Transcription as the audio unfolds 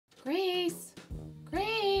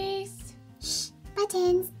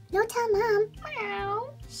No, tell Mom.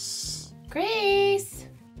 Meow. Shh. Grace!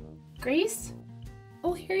 Grace?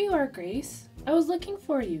 Oh, here you are, Grace. I was looking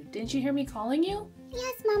for you. Didn't you hear me calling you?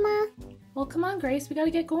 Yes, Mama. Well, come on, Grace. We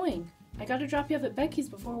gotta get going. I gotta drop you off at Becky's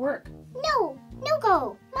before work. No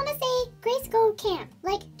go. Mama say Grace go camp,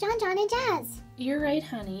 like John and Jazz. You're right,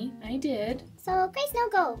 honey. I did. So Grace no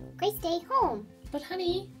go. Grace stay home. But,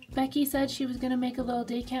 honey, Becky said she was gonna make a little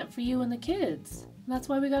day camp for you and the kids. That's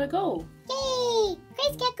why we gotta go. Yay!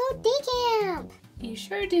 Grace get go day camp. You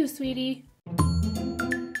sure do, sweetie.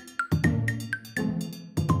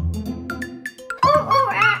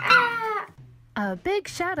 A big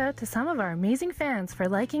shout out to some of our amazing fans for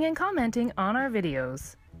liking and commenting on our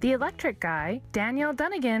videos. The Electric Guy, Danielle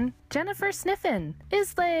Dunnigan, Jennifer Sniffin,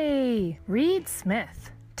 Islay, Reed Smith,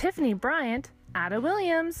 Tiffany Bryant, Ada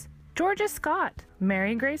Williams, Georgia Scott,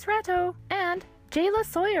 Mary Grace Ratto, and Jayla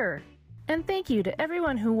Sawyer. And thank you to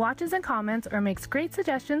everyone who watches and comments or makes great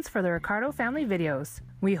suggestions for the Ricardo family videos.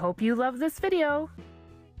 We hope you love this video.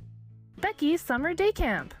 Becky's Summer Day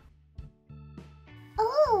Camp.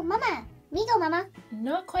 Oh, Mama. We go, Mama.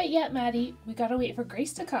 Not quite yet, Maddie. We gotta wait for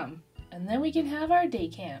Grace to come. And then we can have our day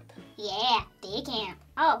camp. Yeah, day camp.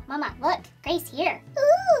 Oh, Mama, look. Grace here.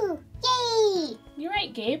 Ooh! Yay! You're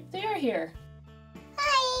right, Gabe. They are here.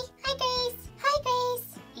 Hi. Hi, Grace. Hi,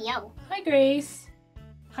 Grace. Yo. Hi, Grace.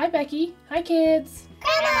 Hi, Becky. Hi, kids.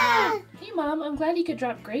 Grandma! Hey, Mom. I'm glad you could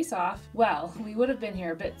drop Grace off. Well, we would have been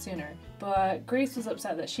here a bit sooner, but Grace was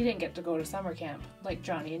upset that she didn't get to go to summer camp, like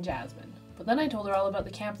Johnny and Jasmine. But then I told her all about the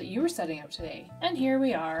camp that you were setting up today. And here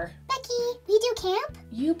we are. Becky, we do camp?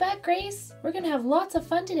 You bet, Grace. We're gonna have lots of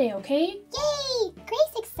fun today, okay? Yay!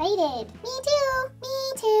 Grace excited. Me too.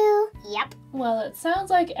 Me too. Yep. Well, it sounds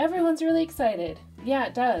like everyone's really excited. Yeah,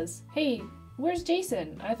 it does. Hey, where's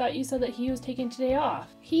Jason? I thought you said that he was taking today off.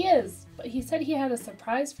 He is, but he said he had a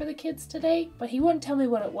surprise for the kids today, but he wouldn't tell me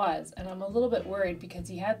what it was, and I'm a little bit worried because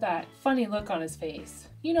he had that funny look on his face.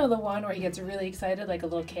 You know, the one where he gets really excited like a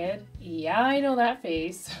little kid? Yeah, I know that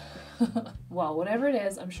face. Well, whatever it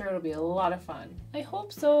is, I'm sure it'll be a lot of fun. I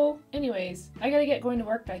hope so. Anyways, I gotta get going to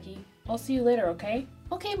work, Becky. I'll see you later, okay?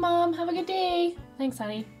 Okay, Mom. Have a good day. Thanks,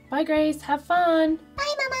 honey. Bye, Grace. Have fun.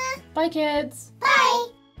 Bye, Mama. Bye, kids. Bye.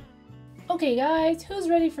 Okay, guys. Who's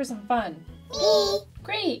ready for some fun? Me.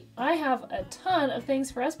 Great. I have a ton of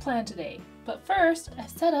things for us planned today. But first, I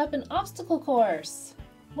set up an obstacle course.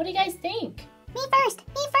 What do you guys think? Me first.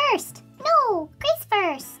 Me first. No, Grace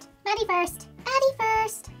first. Maddie first. Addy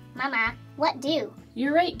first. Mama, what do?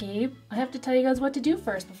 You're right, Gabe. I have to tell you guys what to do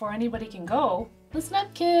first before anybody can go. Listen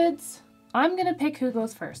up, kids. I'm gonna pick who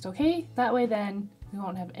goes first, okay? That way then we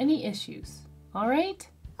won't have any issues. All right?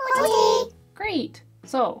 Okay. Great.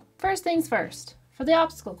 So, first things first. For the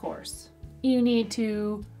obstacle course, you need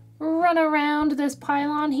to run around this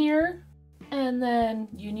pylon here, and then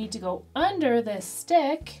you need to go under this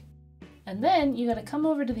stick, and then you gotta come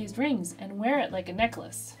over to these rings and wear it like a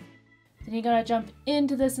necklace. Then you gotta jump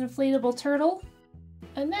into this inflatable turtle,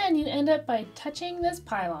 and then you end up by touching this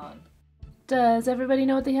pylon. Does everybody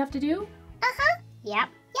know what they have to do? Uh-huh. Yep.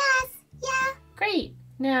 Yes. Yeah. Great.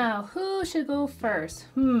 Now, who should go first?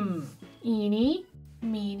 Eeny,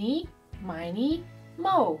 meeny, miny,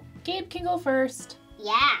 mo. Gabe can go first.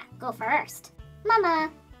 Yeah, go first.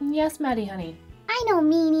 Mama, Yes, Maddie, honey. I know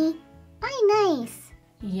meanie. I'm nice.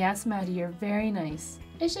 Yes, Maddie, you're very nice.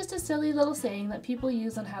 It's just a silly little saying that people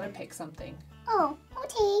use on how to pick something. Oh,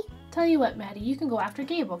 okay. Tell you what, Maddie, you can go after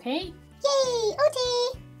Gabe, okay? Yay,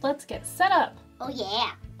 okay. Let's get set up. Oh,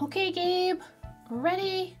 yeah. Okay, Gabe.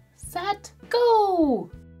 Ready, set, go!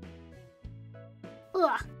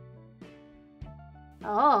 Ugh.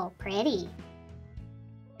 Oh, pretty.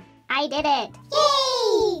 I did it.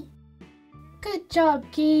 Yay! Good job,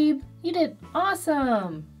 Gabe. You did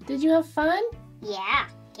awesome. Did you have fun? Yeah,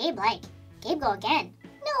 Gabe like. Gabe go again.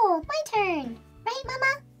 No, my turn. Right,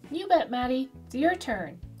 Mama? You bet, Maddie. It's your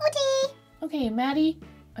turn. Okay. Okay, Maddie,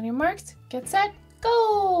 on your marks, get set,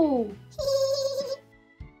 go!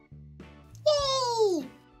 Yay!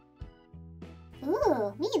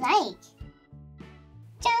 Ooh, me like.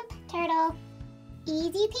 Jump, turtle.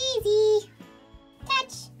 Easy peasy.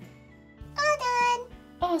 Touch. All done.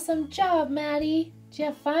 Awesome job, Maddie. Did you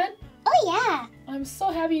have fun? Oh, yeah. I'm so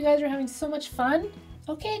happy you guys are having so much fun.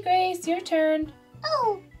 Okay, Grace, your turn.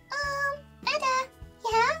 Oh, Ada.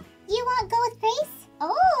 Yeah? You want go with Grace?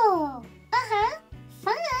 Oh, uh-huh.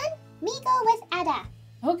 Fun. Me go with Ada.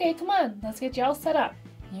 Okay, come on, let's get you all set up.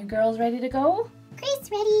 You girls ready to go? Grace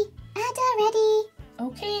ready. Ada ready.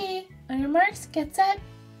 Okay, on your marks, get set,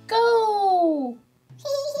 go!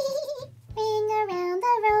 Ring around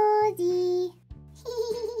the rosy.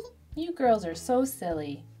 You girls are so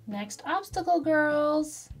silly. Next obstacle,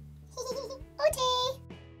 girls. Oti!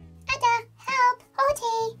 Ada, help!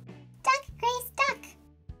 Oti! Duck, Grace, duck!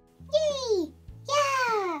 Yay!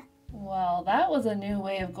 Yeah! Well, that was a new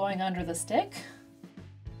way of going under the stick.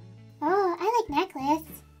 Oh, I like necklace.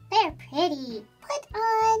 They're pretty. Put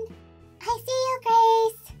on. I see you,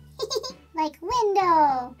 Grace. Like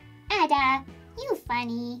window. Ada, you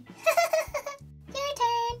funny. Your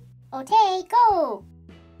turn. Ote, go.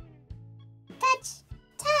 Touch.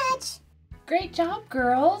 Touch. Great job,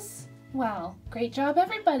 girls. Wow, great job,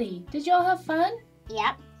 everybody. Did you all have fun?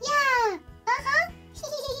 Yep. Yeah. Uh-huh.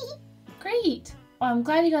 Great. Well, I'm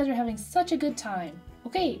glad you guys are having such a good time.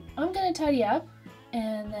 Okay, I'm gonna tidy up,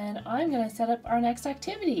 and then I'm gonna set up our next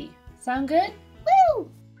activity. Sound good?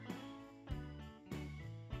 Woo!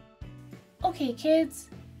 Okay, kids,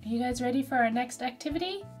 are you guys ready for our next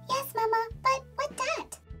activity? Yes, Mama, but what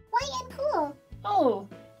that? Why in pool? Oh,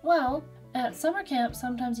 well, at summer camp,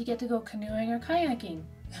 sometimes you get to go canoeing or kayaking.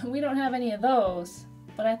 We don't have any of those,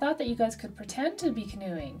 but I thought that you guys could pretend to be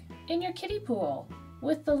canoeing in your kiddie pool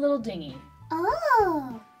with the little dinghy.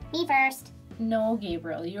 Oh, me first. No,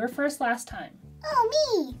 Gabriel, you were first last time.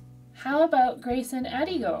 Oh, me. How about Grace and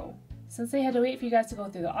Addy go? Since they had to wait for you guys to go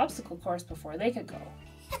through the obstacle course before they could go.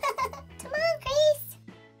 Come on, Grace.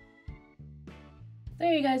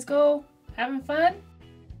 There you guys go. Having fun?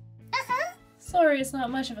 Uh-huh. Sorry it's not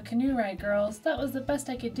much of a canoe ride, girls. That was the best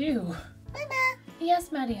I could do. Mama, Yes,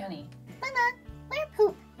 Mady, honey. Mama, where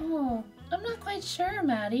poop? Oh, I'm not quite sure,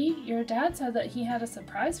 Mady. Your dad said that he had a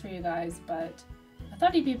surprise for you guys, but I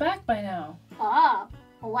thought he'd be back by now. Oh,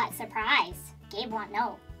 what surprise. Gabe won't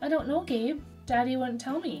know. I don't know, Gabe. Daddy wouldn't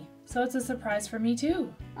tell me. So it's a surprise for me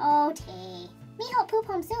too. Okay. Me hope poop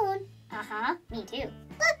home soon. Uh-huh, me too.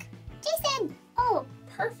 Look, Jason. Oh,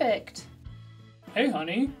 Perfect. Hey,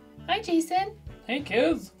 honey. Hi, Jason. Hey,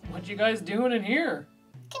 kids. What you guys doing in here?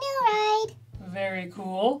 canoe ride. Very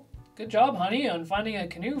cool. Good job, honey, on finding a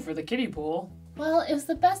canoe for the kiddie pool. Well, it was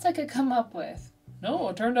the best I could come up with. No,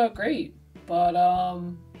 it turned out great. But,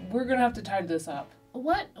 we're gonna have to tidy this up.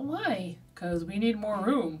 What? Why? 'Cause we need more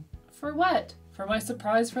room. For what? For my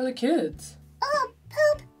surprise for the kids. Oh,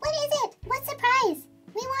 Poop, what is it? What surprise?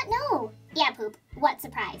 We want no. Yeah, Poop, what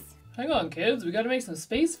surprise? Hang on, kids. We gotta make some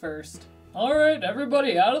space first. Alright,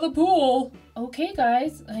 everybody out of the pool. Okay,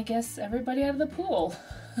 guys. I guess everybody out of the pool.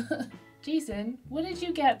 Jason, what did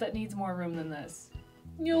you get that needs more room than this?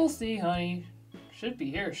 You'll see, honey. Should be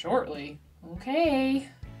here shortly. Okay.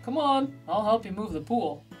 Come on, I'll help you move the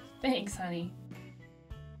pool. Thanks, honey.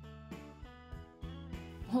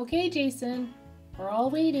 Okay, Jason. We're all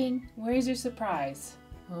waiting. Where's your surprise?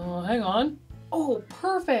 Hang on. Oh,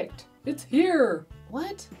 perfect! It's here!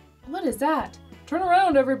 What? What is that? Turn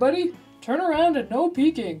around, everybody! Turn around and no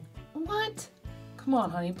peeking. What? Come on,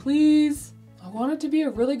 honey, please. I want it to be a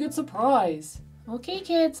really good surprise. Okay,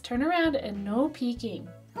 kids, turn around and no peeking.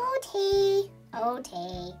 Ote, Ote,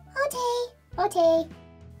 Ote, Ote.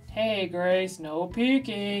 Hey, Grace, no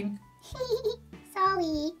peeking.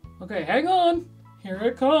 Sorry. Okay, hang on. Here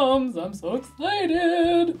it comes. I'm so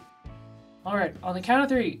excited. All right, on the count of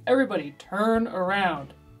 3, everybody turn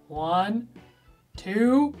around. 1,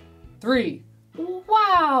 2, 3.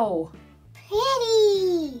 Wow!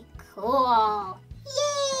 Pretty. Cool.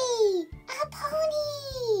 Yay! A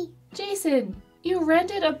pony. Jason, you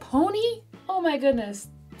rented a pony? Oh my goodness,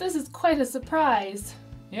 this is quite a surprise.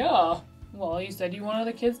 Yeah. Well, you said you wanted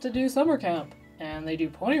the kids to do summer camp, and they do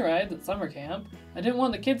pony rides at summer camp. I didn't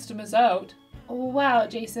want the kids to miss out. Wow,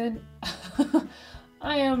 Jason.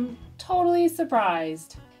 I am totally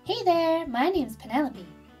surprised. Hey there, my name's Penelope.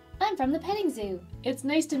 I'm from the petting zoo. It's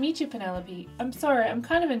nice to meet you, Penelope. I'm sorry, I'm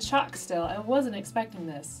kind of in shock still. I wasn't expecting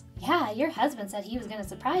this. Yeah, your husband said he was going to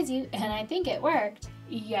surprise you, and I think it worked.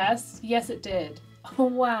 Yes, it did. Oh,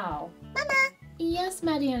 wow. Mama, Yes,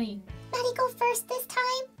 Mady, honey. Maddie go first this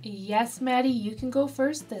time? Yes, Mady, you can go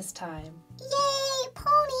first this time. Yay,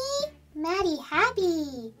 pony. Maddie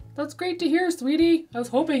happy. That's great to hear, sweetie. I was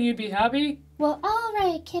hoping you'd be happy. Well, all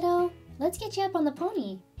right, kiddo. Let's get you up on the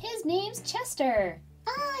pony. His name's Chester.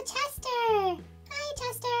 Oh, Chester. Hi,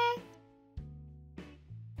 Chester.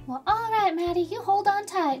 Well, all right, Maddie, you hold on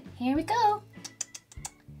tight. Here we go.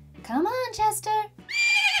 Come on, Chester.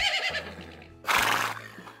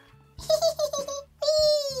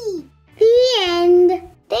 Whee! The end.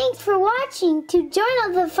 Thanks for watching. To join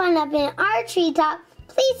all the fun up in our treetop,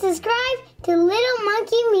 please subscribe to Little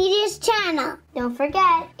Monkey Media's channel. Don't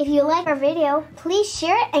forget, if you like our video, please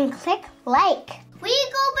share it and click like. We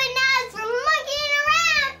go banana!